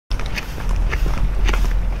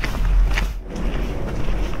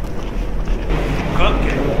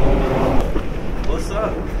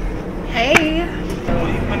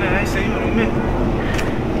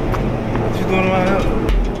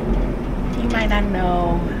might not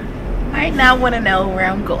know. Might not want to know where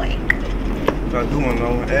I'm going. If I do want to know,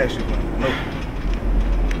 I'm going to ask you. No.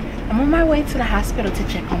 I'm on my way to the hospital to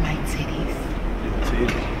check on my titties. Your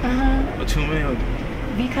titties? Uh-huh. What you mean?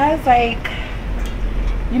 Because, like,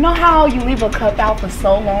 you know how you leave a cup out for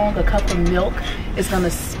so long, a cup of milk is going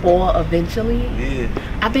to spoil eventually? Yeah.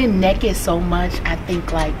 I've been naked so much, I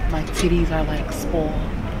think, like, my titties are, like, spoiled.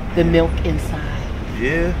 The milk inside.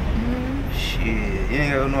 Yeah? Shit, you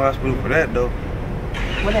ain't got no hospital for that, though.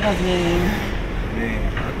 What does that mean?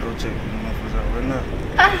 Man, I'll go check them motherfuckers out right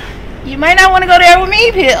now. You might not want to go there with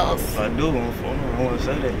me, Pills. If I do, I don't want to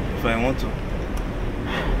say that if I want to.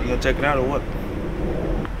 You gonna check it out or what?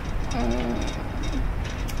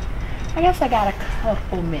 I guess I got a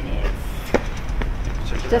couple minutes.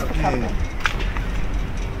 Check it Just out. a couple.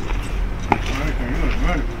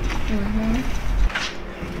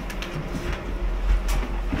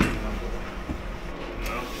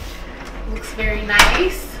 Looks very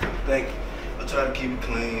nice. Thank you. I try to keep it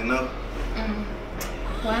clean, you know?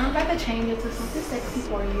 Well, I'm about to change it to something sexy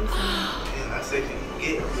for you. So. Yeah, I sexy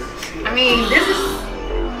you get. I mean, this is...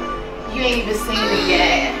 You ain't even seen it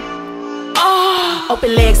yet.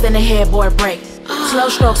 Open legs, then the headboard break. Slow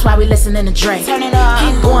strokes while we listening to Drake. Turn it up.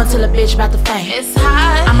 Keep going till a bitch about to faint. It's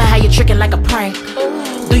hot. I'ma have you tricking like a prank.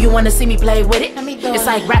 Do you wanna see me play with it? It's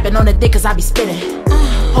like rapping on the dick cause I be spitting.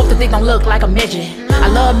 Hope the dick don't look like a midget. I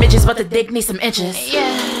love midgets but the dick needs some inches.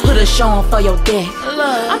 Put a show on for your dick.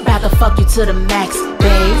 I'm about to fuck you to the max,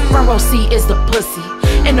 babe. Front row seat is the pussy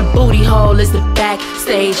and the booty hole is the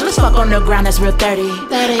backstage. Let's fuck on the ground, that's real dirty.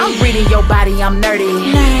 I'm reading your body, I'm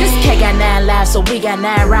nerdy. This cat got 9 lives, so we got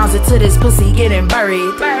 9 rounds into this pussy getting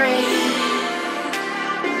buried.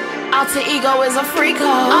 Alter ego is a freak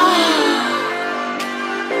hole.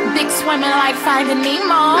 Dick swimming like Finding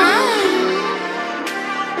Nemo.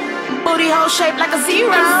 Booty hole shaped like a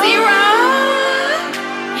zero.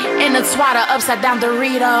 And a twatter upside down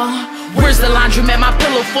Dorito. Where's the laundromat? My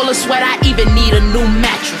pillow full of sweat. I even need a new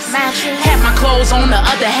mattress. Half my clothes on, the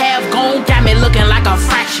other half gone. Got me looking like a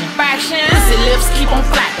fraction. Pussy lips keep on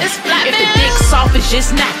flapping. If the dick soft, it's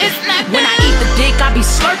just napping. When I eat the dick, I be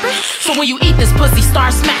slurping. So when you eat this pussy,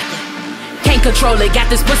 start smacking. Can't control it, got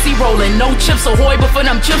this pussy rolling. No chips ahoy, but for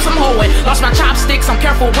them chips I'm holding. Lost my chopsticks, I'm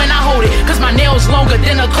careful when I hold it. Cause my nails longer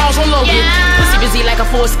than the claws on Logan. Pussy busy like a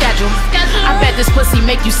full schedule. I bet this pussy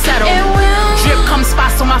make you settle. Drip come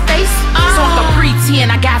spots on my face. So I'm a pre-10,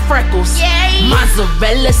 I got freckles.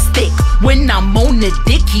 Mozzarella stick. When I'm on the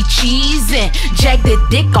dick, he cheesing. Jack the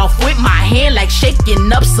dick off with my hand like shaking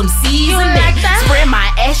up some seasoning. Spread my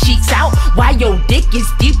ass cheeks out while your dick is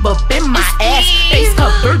deep up in my ass. Face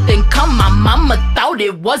covered, then come my mama thought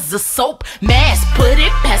it was a soap mask. Put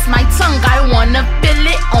it past my tongue, I wanna feel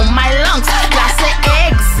it on my lungs. Lots of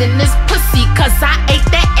eggs in this pussy, cause I ate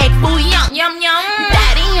that egg bouillon. Yum yum.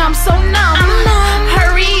 Daddy, I'm so numb.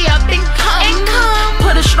 Hurry up and come.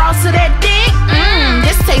 Put a straw to that dick.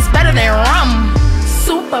 This tastes better than rum.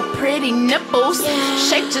 Super pretty nipples,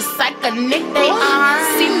 shaped just like a nick. They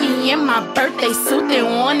see me in my birthday suit, they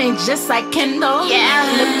want it just like Kendall.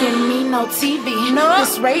 Look at me, no TV.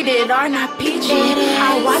 This rated R, not PG.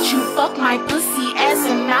 I watch you fuck my pussy ass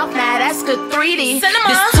and mouth. Now that's good 3D.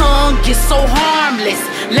 This tongue is so harmless.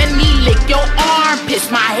 Let me lick your armpits.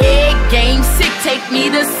 My head game sick. Take me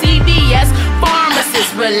to CVS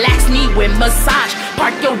pharmacist. Relax me with massage.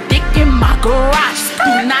 Park your dick in my garage.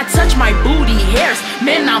 Do not touch my booty hairs.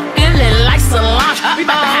 Man, I'm feeling like Solange. We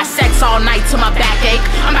bout to have sex all night till my back ache.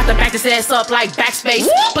 I'm about to back this ass up like backspace.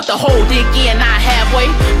 Put the whole dick in, not halfway.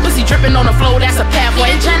 Pussy dripping on the floor, that's a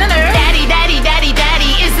pathway. Daddy, daddy, daddy,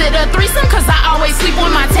 daddy. Is it a threesome? Cause I always sleep with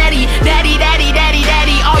my teddy. Daddy, daddy, daddy,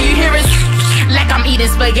 daddy. All you hear is like I'm eating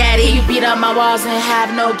spaghetti. You beat up my walls and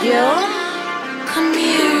have no guilt. Come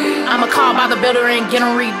here. I'ma call by the builder and get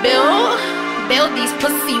them rebuilt. Build these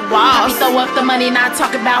pussy walls. Throw up the money, not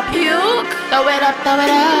talk about puke. Throw it up, throw it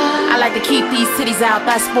up. I like to keep these titties out,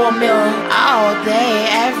 that's $4 million. All day,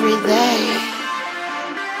 every day.